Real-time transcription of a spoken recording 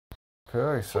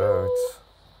Okay, so it's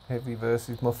Heavy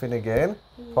versus Muffin again,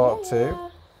 part 2.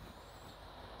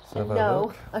 Let's have a No,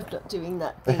 look. I'm not doing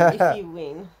that thing if you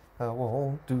win. I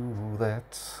won't do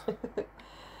that.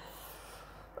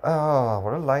 Oh,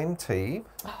 what a lame team.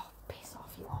 Oh, piss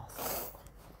off, you arsehole.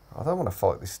 I don't want to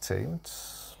fight this team.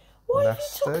 It's Why have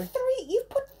nasty. you took 3? You've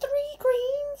put 3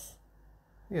 greens.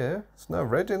 Yeah, there's no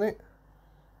red in it.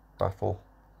 Battle.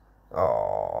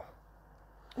 Oh,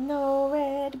 No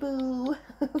red, boo,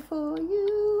 for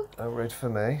you. no red for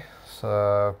me.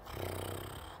 So,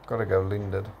 gotta go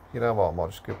Linden. You know what, I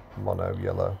might just get mono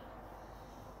yellow.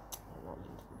 Not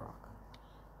Lindenbrock.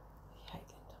 I hate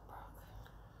Lindenbrock.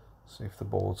 See if the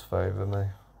boards favour me.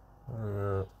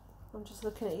 I'm just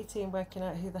looking at your team, working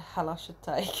out who the hell I should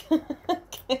take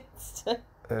against.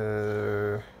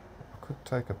 I could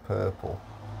take a purple.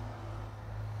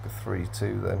 Go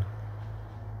 3-2 then.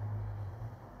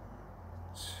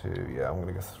 2, yeah, I'm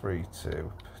gonna go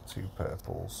 3-2. 2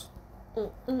 purples.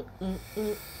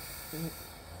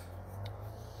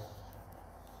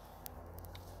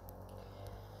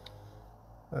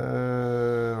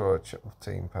 Right, check my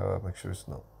team power, make sure it's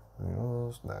not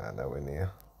yours. Nah, nowhere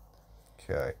near.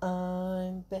 Okay.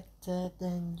 I'm better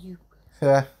than you.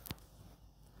 Yeah.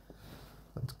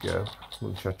 Let's go.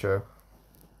 Muchacho.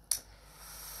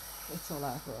 It's all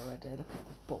over already. Look at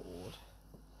the board.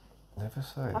 Never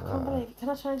say I that. can't believe it. Can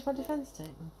I change my defence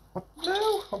team? What?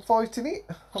 No, I'm fighting it.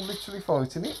 I'm literally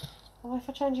fighting it. Well, if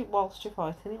I change it whilst you're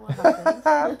fighting it, what happens?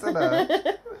 I don't know.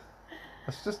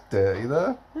 That's just dirty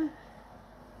though.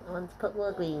 I want to put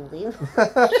more greens in. You're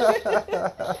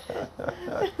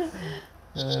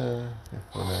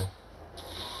funny.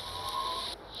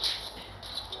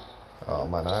 Oh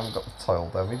man, I haven't got the tile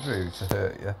damage really to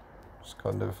hurt you. Just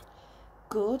kind of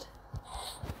Good.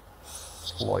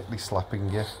 slightly slapping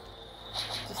you.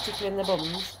 Just stick you in the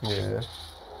bums. Yeah.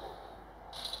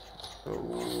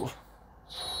 Ooh.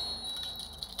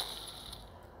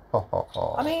 Ha ha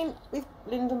ha. I mean, with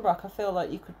Lindenbrock, I feel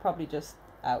like you could probably just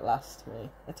outlast me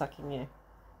attacking you.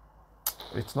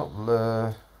 It's not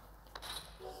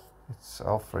it's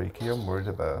how freaky I'm worried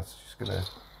about. She's gonna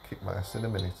kick my ass in a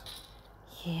minute.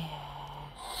 Yeah.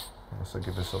 So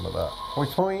give her some of that.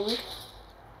 Hoing.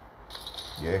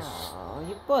 Yes. Oh,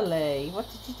 you bully. What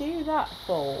did you do that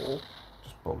for?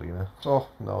 Just bullying her. Oh,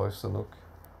 nice. And look,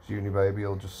 Juni baby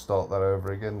will just start that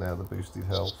over again now, the boosted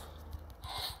health.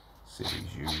 Silly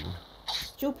June.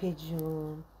 Stupid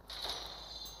June.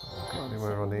 Get me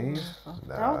where I need.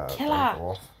 Don't kill her. Go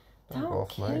off. Don't go off,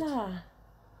 kill mate.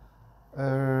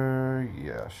 her.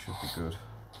 Yeah, should be good.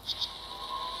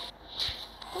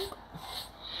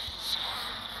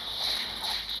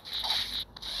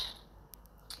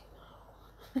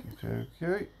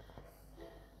 Okay.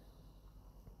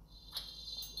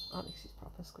 Onyx is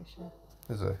proper squishy.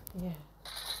 Is it? Yeah.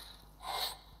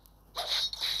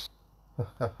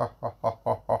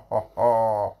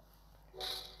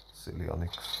 Silly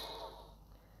Onyx.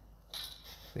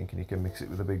 Thinking you can mix it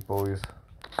with the big boys.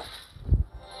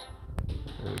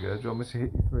 There we go. Do you want me to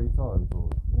hit you 3 times? Or?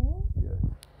 Yeah.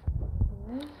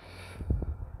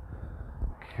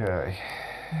 Okay.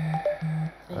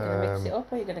 Are you going to mix it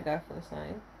up or are you going to go for the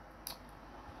same?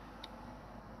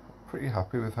 Pretty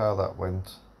happy with how that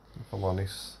went, if I'm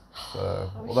honest. So,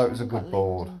 although it was a good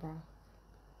board.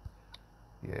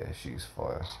 Yeah, she's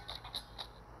fire.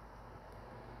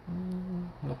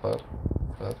 Not bad.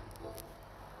 Not bad.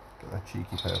 Get that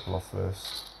cheeky purple off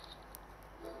first.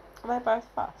 Are they both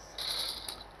fast?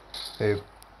 Who?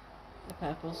 The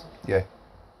purples. Yeah.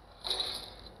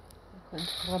 I couldn't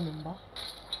remember.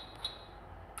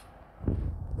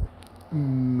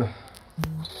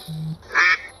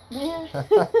 Yeah.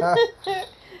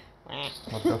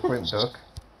 What duck went duck?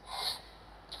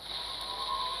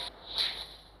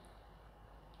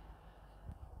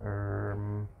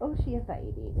 Oh, she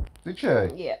evaded. Did she?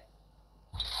 Yeah.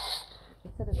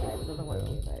 Instead of evaded, the other one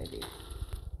evaded.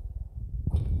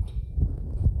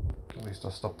 At least I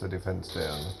stopped the defence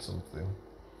down. That's something.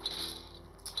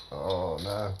 Oh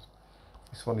no.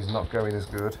 This one is not going as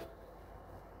good.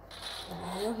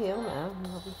 You'll heal now, and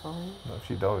you'll be fine. No,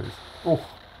 she dies. Oh.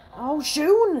 Oh,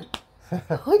 June!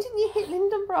 Why didn't you hit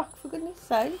Lindenbrock, for goodness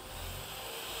sake?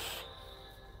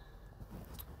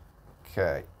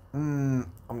 Okay. I'm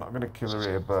not going to kill her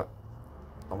here, but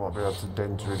I might be able to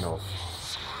dent her enough.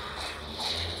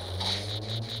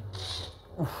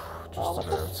 Just what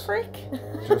about. the frick?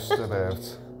 Just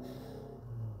about.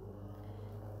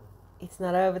 It's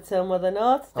not over till Mother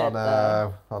North's dead,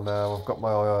 though. I know. I've got my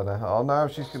eye on her. Oh no,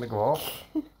 she's going to go off.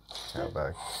 Go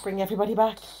back. Bring everybody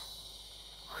back.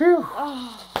 Whew.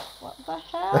 Oh, what the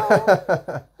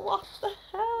hell? What the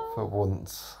hell? For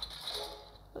once.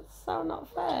 That's so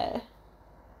not fair.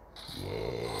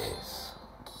 Yes.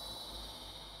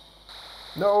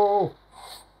 No.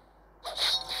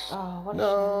 Oh, what a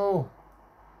No.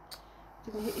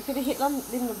 shame. If you'd have hit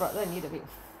Lindenbrock, then you'd have been.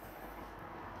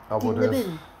 I would in the have.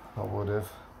 bin. I would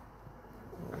have.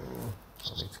 I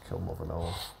need to kill Muffin.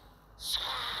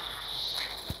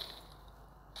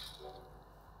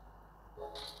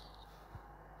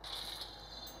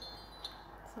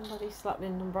 Somebody slap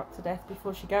Lindenbrock to death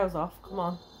before she goes off. Come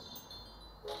on.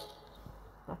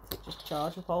 That's it. Just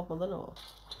charge up old Mother North.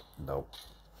 Nope.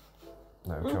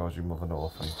 No charging Muffin,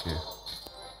 thank you.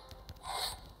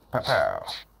 Pow pow.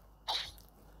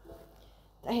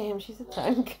 Damn, she's a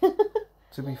tank.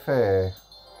 To be fair,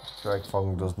 Drake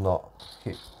Fong does not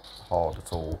hit hard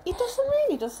at all. He doesn't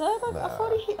really, does he? I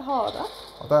thought he hit harder.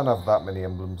 I don't have that many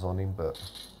emblems on him, but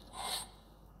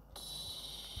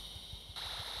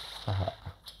that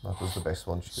was the best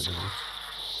one she could have hit.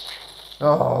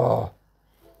 Oh,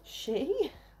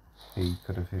 She? he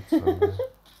could have hit so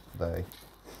they.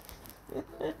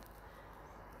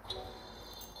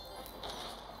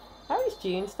 How is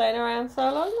June staying around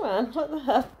so long, man? What the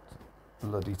hell?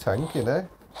 Bloody tank, innit?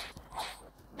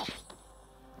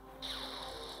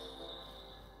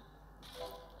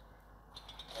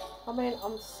 I mean,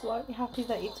 I'm slightly happy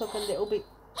that you took a little bit.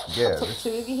 Yeah, took two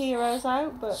of your heroes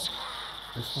out, but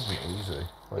this wasn't easy.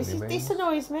 By any means. this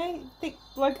annoys me.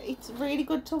 Like, it's really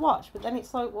good to watch, but then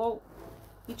it's like, well,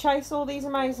 you chase all these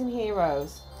amazing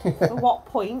heroes. At what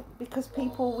point? Because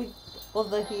people with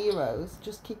other heroes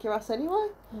just kick your ass anyway.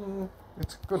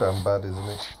 It's good and bad, isn't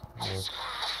it? Yeah.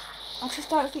 I just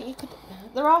don't think you could.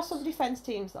 There are some defence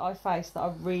teams that I face that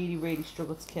I really, really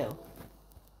struggle to kill.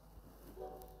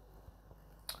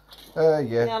 Yeah.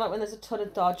 You know, like when there's a ton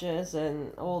of dodgers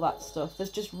and all that stuff. There's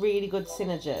just really good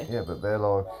synergy. Yeah, but they're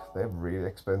really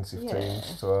expensive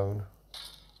teams to own.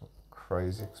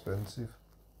 Crazy expensive.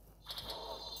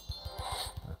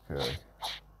 Okay.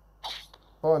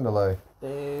 Finally.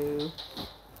 Boo.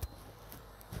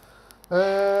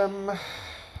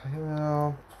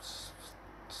 Yeah,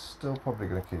 still probably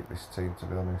going to keep this team, to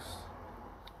be honest.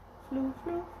 Flu,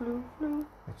 flu, flu, flu.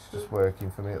 It's just working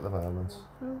for me at the moment.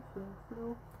 Flu, flu,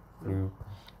 flu. Flu.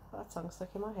 That song's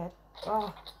stuck in my head.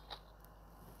 Oh.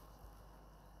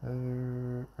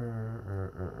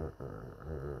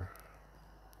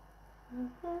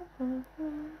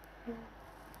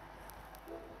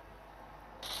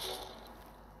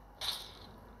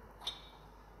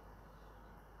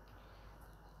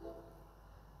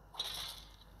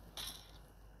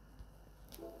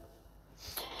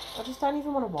 I just don't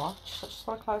even want to watch. I just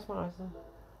want to close my eyes and...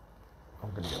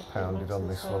 I'm going to get pounded on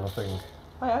this one, I think.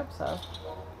 I hope so.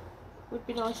 Would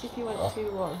be nice if you went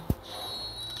 2-1.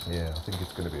 Yeah, I think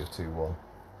it's going to be a 2-1.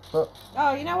 But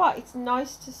oh, you know what? It's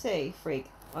nice to see Frigg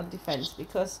on defence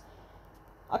because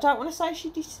I don't want to say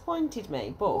she disappointed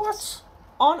me, but what?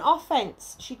 On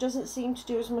offence, she doesn't seem to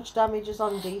do as much damage as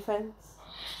on defence.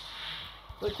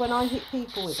 Like when I hit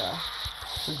people with her.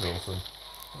 She's awesome.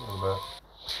 What about?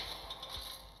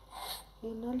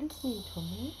 You're not listening to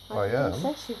me. I am.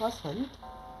 Said she wasn't.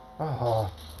 Oh.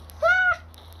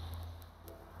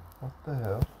 What the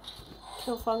hell?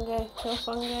 Kill fungi, kill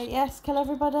fungi. Yes, kill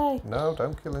everybody. No,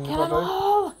 don't kill anybody. Kill them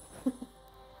all.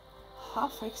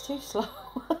 Half-Freak's too slow.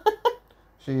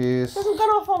 She is. She hasn't gone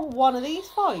off on one of these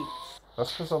fights.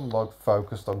 That's because I'm like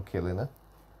focused on killing her.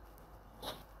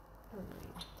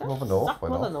 Mother North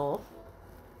went Mother off. North.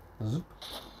 Zoop.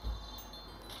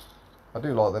 I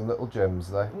do like them little gems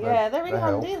though. Yeah, they're really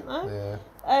help. handy, aren't they?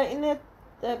 Yeah. In the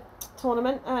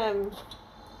tournament,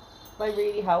 they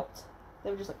really helped. They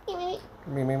were just like me.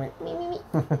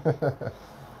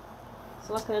 It's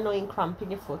like an annoying cramp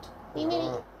in your foot.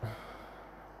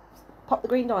 Pop the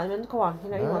green diamond. Go on, you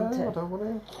know you want it. I don't want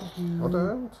to. I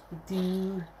don't. You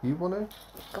do. You want to?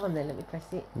 Go on then, let me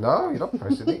press it. No, you're not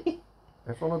pressing it.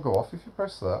 Everyone will go off if you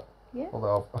press that. Yeah.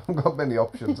 Although I haven't got many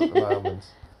options at the moment.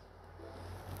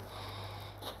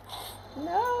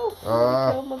 No!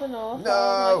 Kill Mother North. No!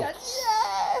 Oh my god,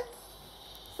 yes!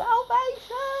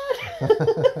 Salvation!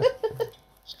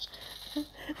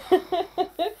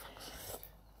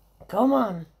 Come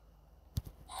on.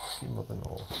 Mother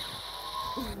North.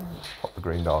 Pop the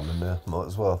green diamond there, might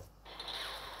as well.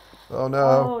 Oh no!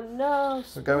 Oh no!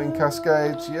 We're going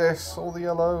cascades, yes, all the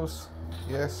yellows.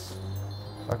 Yes.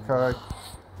 Okay.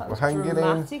 That We're was hanging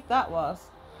dramatic, in. That was.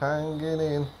 Hanging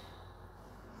in.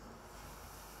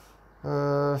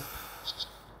 Oops.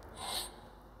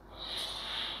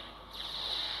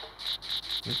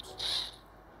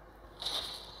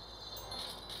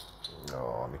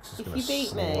 Oh, Nix is If going you to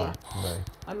beat me, slap me.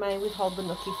 I may withhold the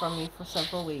nookie from you for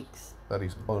several weeks. That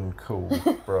is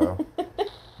uncool, bro.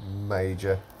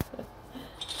 major.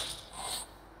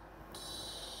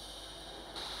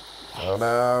 Oh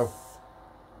no.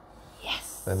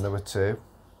 Yes. Then there were 2.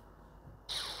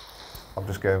 I'm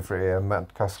just going for it here.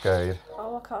 Mad Cascade.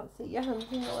 Oh, I can't see your hands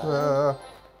in the way.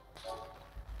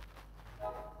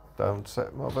 Don't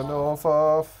set Mother North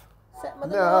off. Set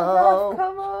Mother No. North off,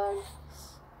 come on.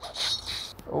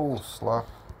 Oh, slap.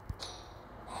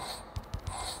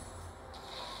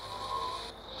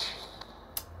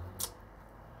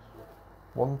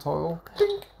 One tile.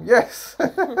 Dink. Yes.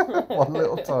 One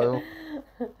little tile.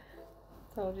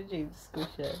 Told you, June,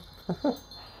 squish it.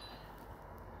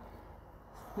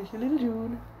 Squish a little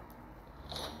June.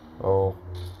 Oh,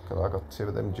 God, I got 2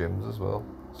 of them gems as well.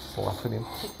 Slapping him.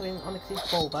 Tickling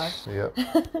Onyx's ball bag. Yep.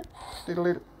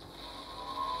 Diddle.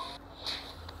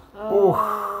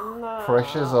 Oh, no.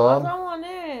 Pressure's on. I don't want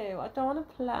to. I don't want to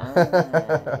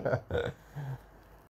play.